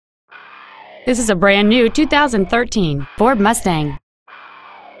This is a brand new 2013 Ford Mustang.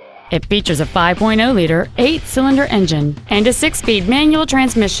 It features a 5.0-liter 8-cylinder engine and a 6-speed manual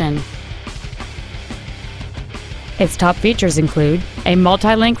transmission. Its top features include a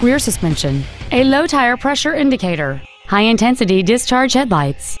multi-link rear suspension, a low tire pressure indicator, high-intensity discharge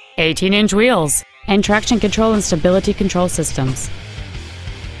headlights, 18-inch wheels, and traction control and stability control systems.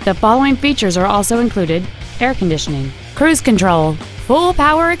 The following features are also included: air conditioning, cruise control, full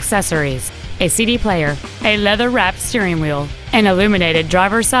power accessories, a CD player, a leather-wrapped steering wheel, an illuminated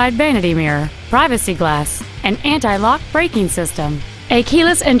driver's side vanity mirror, privacy glass, an anti-lock braking system, a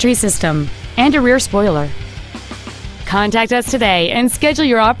keyless entry system, and a rear spoiler. Contact us today and schedule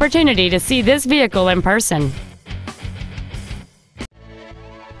your opportunity to see this vehicle in person.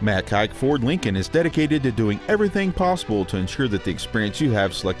 Matt Haik Ford Lincoln is dedicated to doing everything possible to ensure that the experience you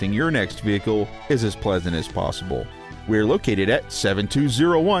have selecting your next vehicle is as pleasant as possible. We're located at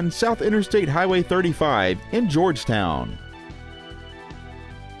 7201 South Interstate Highway 35 in Georgetown.